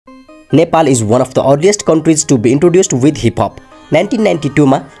Nepal is one of the earliest countries to be introduced with hip hop. 1992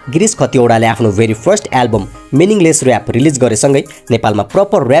 मा गिरीश खतिवडाले आफ्नो very first album meaningless rap release गरेसँगै नेपालमा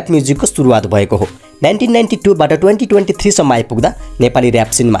proper rap म्युजिकको सुरुवात भएको हो। 1992 बाट 2023 सम्म आइपुग्दा नेपाली र्याप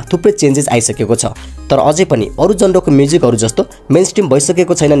सिनमा थुप्रै चेन्जेस आइसकेको छ, तर अझै पनि अरु जनरको म्युजिकहरु जस्तो मेनस्ट्रीम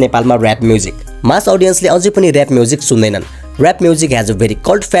भइसकेको छैन नेपालमा र्याप म्युजिक। मास ऑडियन्सले अझै पनि rap music सुन्दैनन्। Rap music has a very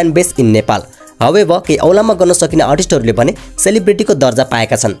cult fan base in Nepal. However केही औलामा गर्न सकिने आर्टिस्टहरुले भने सेलिब्रिटीको दर्जा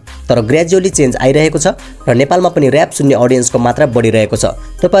पाएका छन्, तर ग्रेजुअली चेन्ज आइरहेको छ र नेपालमा पनि र्याप सुन्ने ऑडियन्सको मात्रा बढिरहेको छ।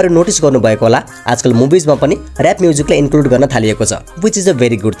 तपाईहरु नोटिस गर्नुभएको होला, आजकल मुभिजमा पनि र्याप म्युजिकलाई इन्क्लुड गर्न थालिएको छ, which is a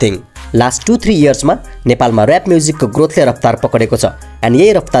very good thing. Last 2-3 इयर्समा नेपालमा र्याप म्युजिकको ग्रोथले रफ्तार पकडेको छ, एन्ड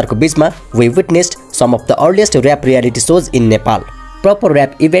यही रफ्तारको बीचमा we witnessed some of the earliest rap reality shows in Nepal. Proper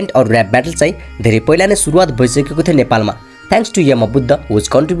rap event और र्याप ब्याटल चाहिँ धेरै पहिला नै सुरुवात भइसकेको थियो नेपालमा, thanks to Yama Buddha, whose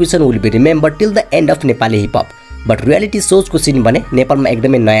contribution will be remembered till the end of Nepali hip hop. But reality shows को सीन भने नेपालमा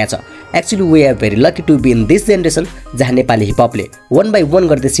एकदमै नयाँ छ। Actually we are very lucky to be in this generation जहाँ नेपाली हिप हपले 1 by 1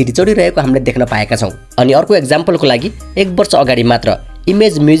 गर्दै city चढिरहेको हामीले देख्न पाएका छौं। अनि अर्को एक्जाम्पलको लागि 1 वर्ष अगाडि मात्र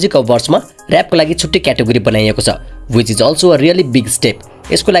इमेज म्युजिक अवार्ड्समा र्यापको लागि छुट्टै क्याटेगोरी बनाइएको छ, which is also a really big step.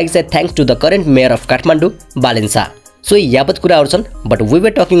 यसको लागि चाहिँ thanks to the current mayor of Kathmandu, Balen Shah. So यावत कुराहरु छन्, but we were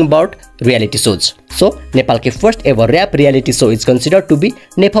talking about reality shows. So नेपालकै first ever rap reality show is considered to be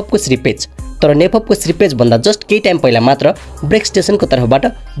नेपहपको श्रीपेज। तर नेपहपको श्रीपेज भन्दा just केही टाइम पहिला मात्र ब्रेक स्टेशनको तर्फबाट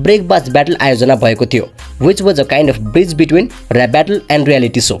ब्रेक बाज ब्याटल आयोजना भएको थियो, which was a kind of bridge between rap battle and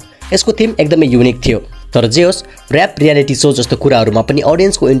reality show. यसको थीम एकदमै युनिक थियो, तर जे होस् र्याप रियालिटी शो जस्तो कुराहरुमा पनि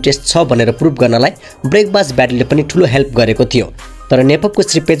ऑडियन्सको इन्ट्रेस्ट छ भनेर प्रुभ गर्नलाई ब्रेक बाज ब्याटलले पनि ठूलो हेल्प गरेको थियो। तर नेपहपको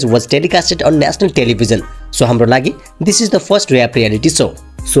श्रीपेज was टेलिकास्टेड on national television, so हाम्रो लागि this is the first rap reality show.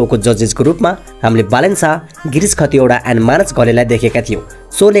 शोको जजेसको रूपमा हामीले बालेन्सा, गिरीश खतिवडा एन्ड मानस घलेलाई देखेका थियौं।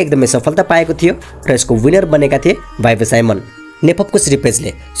 शोले एकदमै सफलता पाएको थियो र यसको विनर बनेका थिए भाइवे साइमन। नेपहपको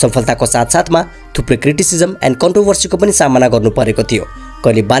श्रीपेजले सफलताको साथसाथमा थुप्रै क्रिटिसिजम एन्ड कन्ट्रोभर्सीको पनि सामना गर्नु परेको थियो।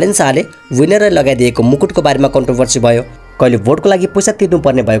 कहिले बालेन्साले विनरलाई लगाइदिएको मुकुटको बारेमा कन्ट्रोभर्सी भयो, कहिले भोटको लागि पैसा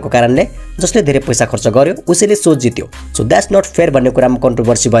तिर्नुपर्ने भएको कारणले जसले धेरै पैसा खर्च गर्यो उसैले शो जित्यो, सो द्याट्स नट फेयर भन्ने कुरामा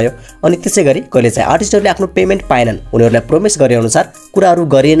कन्ट्रोभर्सी भयो। अनि त्यसैगरी कहिले चाहिँ आर्टिस्टहरुले आफ्नो पेमेन्ट पाएनन्, उनीहरुलाई प्रोमिस गरे अनुसार कुराहरु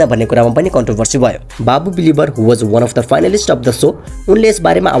गरिएन भन्ने कुरामा पनि कन्ट्रोभर्सी भयो। बाबु believer who was one of the finalist of the show, उनले यस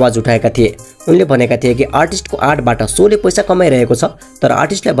बारेमा आवाज उठाएका थिए। उनले भनेका थिए कि आर्टिस्टको आर्टबाट शोले पैसा कमाइरहेको छ, तर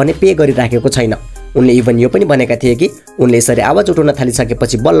आर्टिस्टलाई भने पे गरिराखेको छैन। उनले इभन यो पनि भनेका थिए कि उनले यसरी आवाज उठाउन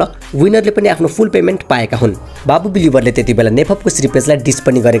थालिसकेपछि बल्ल विनरले पनि आफ्नो फुल पेमेन्ट पाएका हुन्। बाबु बिलिभरले त्यति बेला नेपहपको श्रीपेजलाई डिस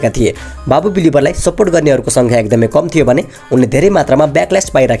पनि गरेका थिए। बाबु बिलिभरलाई सपोर्ट गर्नेहरुको संख्या एकदमै कम थियो भने उनले धेरै मात्रामा ब्याकल्यास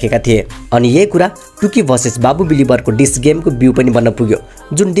पाइराखेका थिए। अनि यही कुरा टुकी भर्सेस बाबु बिलिभरको डिस गेमको बिउ पनि बन्न पुग्यो,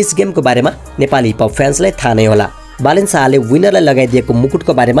 जुन डिस गेमको बारेमा नेपाली हिप हप फ्यान्सलाई थाहा नै होला। बालेन्साले विनरलाई लगाइदिएको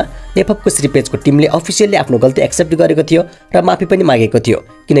मुकुटको बारेमा नेपहपको श्रीपेजको टिमले अफिसियली आफ्नो गल्ती एक्सेप्ट गरेको थियो र माफी पनि मागेको थियो,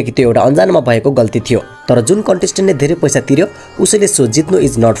 किनकि त्यो एउटा अनजानमा भएको गल्ती थियो। तर जुन कन्टेस्टेन्टले धेरै पैसा तिर्यो उसैले सो जित्नु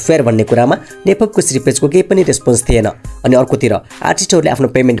इज नट फेयर भन्ने कुरामा नेपहपको श्रीपेजको केही पनि रेस्पोन्स थिएन। अनि अर्कोतिर आर्टिस्टहरुले आफ्नो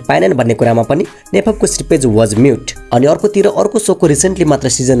पेमेन्ट पाएनन् भन्ने कुरामा पनि नेपहपको श्रीपेज वाज म्युट। अनि अर्कोतिर अर्को शोको रिसेन्टली मात्र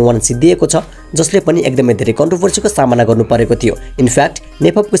सिजन 1 सिद्धिएको छ, जसले पनि एकदमै धेरै कन्ट्रोभर्सीको सामना गर्नु परेको थियो। इनफ्याक्ट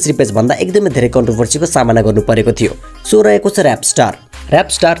नेपहपको श्रीपेज भन्दा एकदमै धेरै कन्ट्रोभर्सीको सामना गर्नु परेको थियो। सो रहेको छ र्याप स्टार। र्याप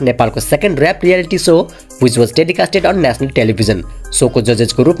स्टार नेपालको second rap reality show which was टेलिकास्टेड on national television. शोको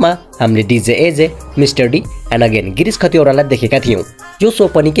जजेसको रूपमा हामीले DJ AJ, mister D and again Girish खतिवडालाई देखेका थियौं। यो शो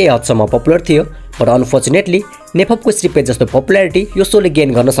पनि केही हदसम्म पपुलर थियो, बट अनफर्चुनेटली नेपहपको श्रीपेज जस्तो पपुलारिटी यो शोले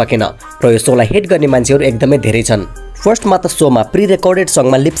गेन गर्न सकेन र यो शोलाई हेट गर्ने मान्छेहरु एकदमै धेरै छन्। फर्स्टमा त शोमा प्री रेकर्डेड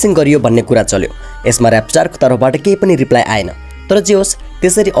सङमा लिपसिङ गरियो भन्ने कुरा चल्यो, यसमा र्याप स्टारको तर्फबाट केही पनि रिप्लाई आएन। तर जे होस्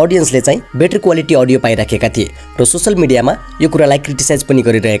त्यसरी ऑडियन्सले चाहिँ बेटर क्वालिटी अडियो पाइराखेका थिए र सोशल मिडियामा यो कुरालाई क्रिटिसाइज पनि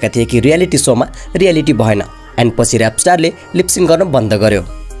गरिरहेका थिए कि रियालिटी शोमा रियालिटी भएन। एन्ड पछि र्याप स्टारले लिपसिङ गर्न बन्द गर्यो।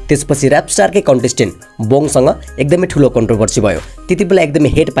 त्यसपछि र्याप स्टारकै कन्टेस्टेन्ट बोङसँग एकदमै ठूलो कन्ट्रोभर्सी भयो। त्यति बेला एकदमै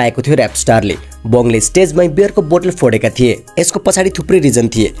हेट पाएको थियो र्याप स्टारले। बोङले स्टेजमै बियरको बोतल फोडेका थिए। यसको पछाडी थुप्रै रिजन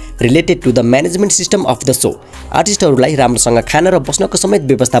थिए related to the management system of the show. आर्टिस्टहरुलाई राम्रोसँग खान र बस्नको समेत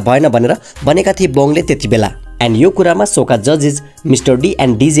व्यवस्था भएन भनेर भनेका थिए बोङले त्यति बेला। एन्ड यो कुरामा शोका जजेस मिस्टर डी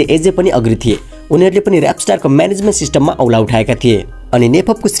एन्ड डीजे एजे पनि अग्री थिए। उनीहरुले पनि र्याप स्टारको म्यानेजमेन्ट सिस्टममा औला उठाएका थिए। अनि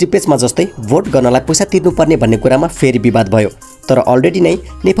नेपहपको श्रीपेजमा जस्तै भोट गर्नलाई पैसा तिर्नुपर्ने भन्ने कुरामा फेरि विवाद भयो। तर अलरेडी नै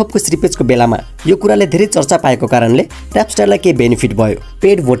नेपहपको श्रीपेजको बेलामा यो कुराले धेरै चर्चा पाएको कारणले र्याप स्टारलाई केही बेनिफिट भयो।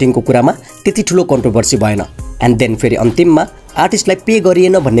 पेड भोटिङको कुरामा त्यति ठूलो कन्ट्रोभर्सी भएन। एन्ड देन फेरि अन्तिममा आर्टिस्टलाई पे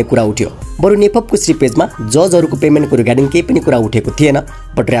गरिएन भन्ने कुरा उठ्यो। बरु नेपहपको श्रीपेजमा जजहरुको पेमेन्टको रिगार्डिङ केही पनि कुरा उठेको थिएन,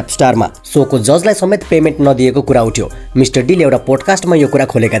 बट र्याप स्टारमा शोको जजलाई समेत पेमेन्ट नदिएको कुरा उठ्यो। मिस्टर डीले एउटा पोडकास्टमा यो कुरा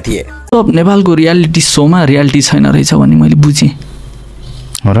खोलेका थिए। नेपालको रियालिटी शोमा रियालिटी छैन रहेछ भन्ने मैले बुझेँ।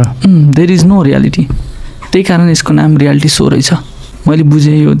 हो र? देयर इज नो रियालिटी, त्यही कारण यसको नाम रियालिटी शो रहेछ। मैले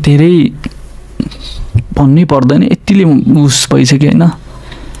बुझेँ यो धेरै भन्नै पर्दैन, यतिले उस भइसक्यो होइन।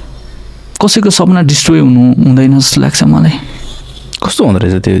 कसैको सपना डिस्ट्रोय हुँदैन जस्तो लाग्छ मलाई। कस्तो हुँदो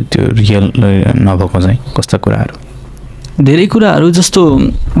रहेछ त्यो रियल नभएको चाहिँ कस्ता कुराहरू? धेरै कुराहरू जस्तो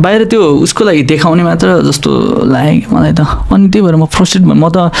बाहिर त्यो उसको लागि देखाउने मात्र जस्तो लाग्यो मलाई त। अनि त्यही भएर म फ्रस्ट्रेट म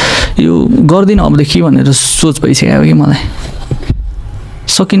त यो गर्दिनँ अबदेखि भनेर सोच भइसक्यो कि मलाई।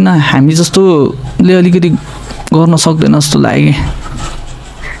 सकिन्न, हामी जस्तोले अलिकति गर्न सक्दैन जस्तो लाग्यो कि।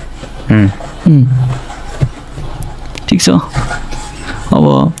 ठिक छ, अब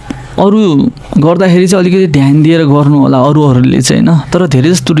अरू गर्दाखेरि चाहिँ अलिकति ध्यान दिएर गर्नु होला अरूहरूले चाहिँ होइन। तर धेरै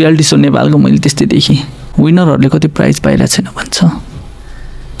जस्तो रियालिटी सो नेपालको मैले त्यस्तै देखेँ, विनरहरूले कति प्राइज पाइरहेको छैन भन्छ।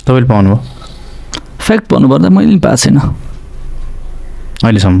 तपाईँले पाउनुभयो? फ्याक्ट भन्नुपर्दा मैले पाएको छैन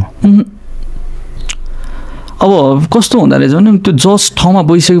अहिलेसम्म। अब कस्तो हुँदो रहेछ भने त्यो जज ठाउँमा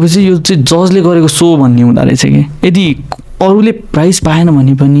गइसकेपछि यो चाहिँ जजले गरेको सो भन्ने हुँदो रहेछ कि। यदि अरूले प्राइज पाएन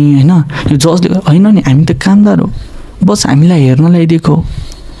भने पनि होइन, यो जजले होइन नि, हामी त कामदार हो, बस हामीलाई हेर्न ल्याइदिएको,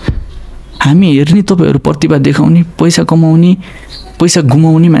 हामी हेर्ने, तपाईँहरू प्रतिभा देखाउने, पैसा कमाउने, पैसा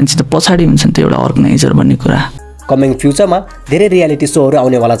गुमाउने मान्छे त पछाडि हुन्छ नि त एउटा अर्गनाइजर भन्ने कुरा। कमिङ फ्युचरमा धेरै रियालिटी सोहरू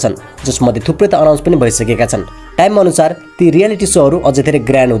आउनेवाला छन्, जसमध्ये थुप्रै त अनाउन्स पनि भइसकेका छन्। टाइम अनुसार ती रियालिटी सोहरू अझै धेरै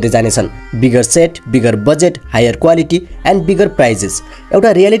ग्रान्ड हुँदै जानेछन्। बिगर set, bigger budget, higher quality and bigger prices.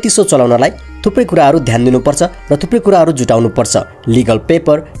 एउटा रियालिटी सो चलाउनलाई थुप्रै कुराहरू ध्यान दिनुपर्छ र थुप्रै कुराहरू जुटाउनुपर्छ। Legal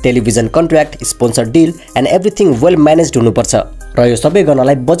paper, television contract, sponsor deal and everything well managed हुनुपर्छ। र यो सबै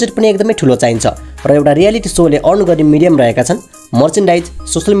गर्नलाई बजेट पनि एकदमै ठुलो चाहिन्छ। र एउटा रियालिटी सोले अर्न गर्ने मिडियम रहेका छन् merchandise,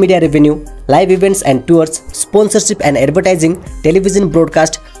 social media revenue, live events and tours, sponsorship and advertising, television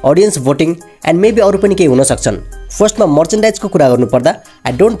broadcast, audience voting and maybe अरू पनि केही हुन सक्छन्। फर्स्टमा मर्चेन्डाइजको कुरा गर्नुपर्दा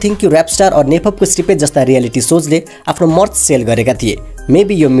आई डोन्ट थिङ्क कि ऱ्याप स्टार और नेपपको स्ट्रिपेज जस्ता रियालिटी सोजले आफ्नो मर्च सेल गरेका थिए।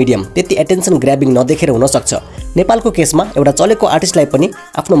 मेबी यो मिडियम त्यति एटेन्सन ग्राबिङ नदेखेर हुनसक्छ। नेपालको केसमा एउटा चलेको आर्टिस्टलाई पनि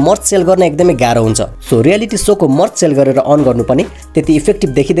आफ्नो मर्च सेल गर्न एकदमै गाह्रो हुन्छ। सो रियालिटी सोको मर्च सेल गरेर अर्न गर्नु पनि त्यति इफेक्टिभ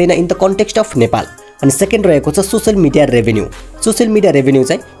देखिँदैन in the context of Nepal. अनि सेकेन्ड रहेको छ social media revenue. Social media revenue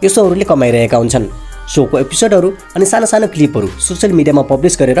चाहिँ यो सोहरूले कमाइरहेका हुन्छन्। सोको एपिसोडहरू अनि सानो सानो क्लिपहरू सोशल मिडियामा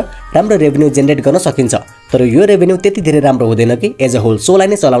पब्लिस गरेर राम्रो रेभेन्यू जेनेरेट गर्न सकिन्छ। तर यो रेभेन्यू त्यति धेरै राम्रो हुँदैन कि एज अ होल सोलाई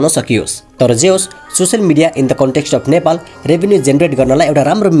नै चलाउन सकियोस्। तर जे होस्, social media in the context of Nepal revenue generate गर्नलाई एउटा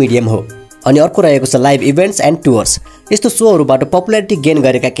राम्रो मिडियम हो। अनि अर्को रहेको छ लाइभ इभेन्ट्स एन्ड टुर्स। यस्तो सोहरूबाट पपुलारिटी गेन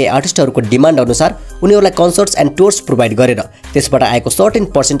गरेका केही आर्टिस्टहरूको डिमान्ड अनुसार उनीहरूलाई कन्सर्ट्स एन्ड टुर्स प्रोभाइड गरेर त्यसबाट आएको सर्टेन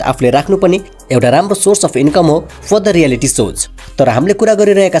पर्सेन्ट आफूले राख्नु पनि एउटा राम्रो सोर्स अफ इन्कम हो फर द रियालिटी सोज। तर हामीले कुरा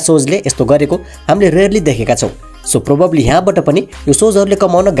गरिरहेका सोजले यस्तो गरेको हामीले रेयरली देखेका छौँ। सो प्रोबब्ली यहाँबाट पनि यो सोजहरूले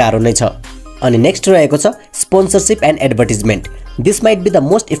कमाउन गाह्रो नै छ। अनि नेक्स्ट रहेको छ sponsorship and advertisement. This might be the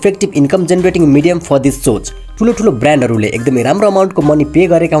most effective income generating medium for this सोज। ठुलो ब्रान्डहरूले एकदमै राम्रो अमाउन्टको मनी पे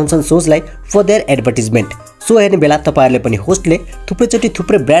गरेका हुन्छन् सोजलाई फर देयर एडभर्टिजमेन्ट। सो हेर्ने बेला तपाईँहरूले पनि होस्टले थुप्रैचोटि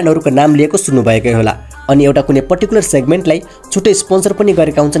थुप्रै ब्रान्डहरूको नाम लिएको सुन्नुभएकै होला। अनि एउटा कुनै पर्टिकुलर सेगमेन्टलाई छुट्टै स्पोन्सर पनि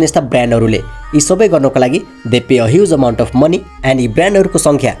गरेका हुन्छन् यस्ता ब्रान्डहरूले। यी सबै गर्नको लागि they pay a huge amount of money and यी ब्रान्डहरूको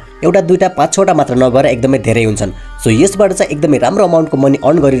सङ्ख्या एउटा दुईटा 5-6वटा मात्र नभएर एकदमै धेरै हुन्छन्। सो यसबाट चाहिँ एकदमै राम्रो अमाउन्टको मनी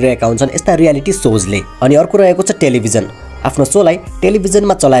अर्न गरिरहेका हुन्छन् यस्ता रियालिटी सोजले। अनि अर्को रहेको छ टेलिभिजन। आफ्नो सोलाई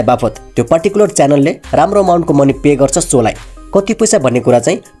टेलिभिजनमा चलाए बापत त्यो पर्टिकुलर च्यानलले राम्रो अमाउन्टको मनी पे गर्छ सोलाई। कति पैसा भन्ने कुरा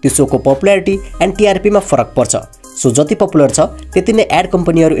चाहिँ त्यो सोको पपुलारिटी एन्ड टिआरपीमा फरक पर्छ। सो जति पपुलर छ त्यति नै एड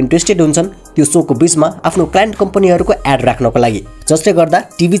कम्पनीहरू इन्ट्रेस्टेड हुन्छन् त्यो सोको बिचमा आफ्नो क्लाइन्ट कम्पनीहरूको एड राख्नको लागि, जसले गर्दा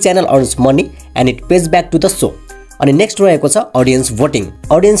TV channel earns money and it pays back to the so. अनि नेक्स्ट रहेको छ audience voting.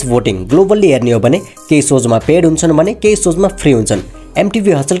 Audience voting globally हेर्ने हो भने केही सोजमा पेड हुन्छन् भने केही सोजमा फ्री हुन्छन्।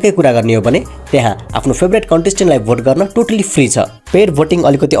 एमटिभी हसलकै कुरा गर्ने हो भने त्यहाँ आफ्नो फेभरेट कन्टेस्टेन्टलाई भोट गर्न टोटली फ्री छ। पेड भोटिङ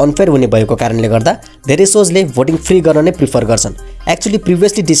अलिकति अनफेयर हुने भएको कारणले गर्दा धेरै सोजले भोटिङ फ्री गर्न नै प्रिफर गर्छन्। एक्चुअली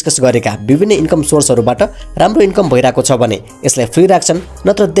प्रिभियसली डिस्कस गरेका विभिन्न इन्कम सोर्सहरूबाट राम्रो इन्कम भइरहेको छ भने यसलाई फ्री राख्छन्,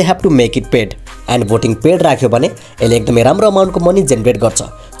 नत्र they have to make it paid. And voting paid राख्यो भने यसले एकदमै राम्रो अमाउन्टको मनी जेनेरेट गर्छ।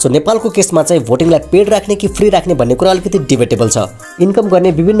 सो नेपालको केसमा चाहिँ भोटिङलाई पेड राख्ने कि फ्री राख्ने भन्ने कुरा अलिकति डिबेटेबल छ। इन्कम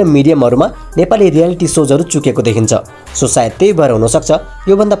गर्ने विभिन्न मिडियमहरूमा नेपाली रियालिटी सोजहरू चुकेको देखिन्छ। सो सायद त्यही भएर हुनसक्छ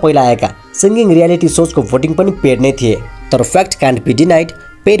योभन्दा पहिला आएका सिङ्गिङ रियालिटी सोजको भोटिङ पनि पेड नै थिए। तर fact can't be denied,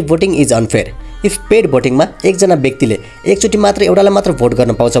 paid voting is unfair. If paid भोटिङमा एकजना व्यक्तिले एकचोटि मात्र एउटालाई मात्र भोट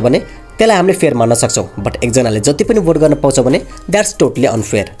गर्न पाउँछ भने त्यसलाई हामीले फेयर मान्न सक्छौँ। बट एकजनाले जति पनि भोट गर्न पाउँछ भने द्याट्स टोटली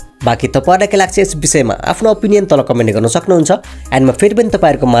अनफेयर। बाँकी तपाईँहरूलाई के लाग्छ यस विषयमा आफ्नो ओपिनियन तल कमेन्ट गर्न सक्नुहुन्छ। एन्ड म फेरि पनि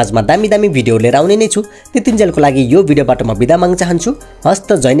तपाईँहरूको माझमा दामी भिडियो लिएर आउने नै छु। त्यतिन्जेलको लागि यो भिडियोबाट म बिदा माग्न चाहन्छु।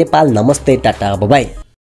 हस्त जय नेपाल, नमस्ते, टाटा, बाइ।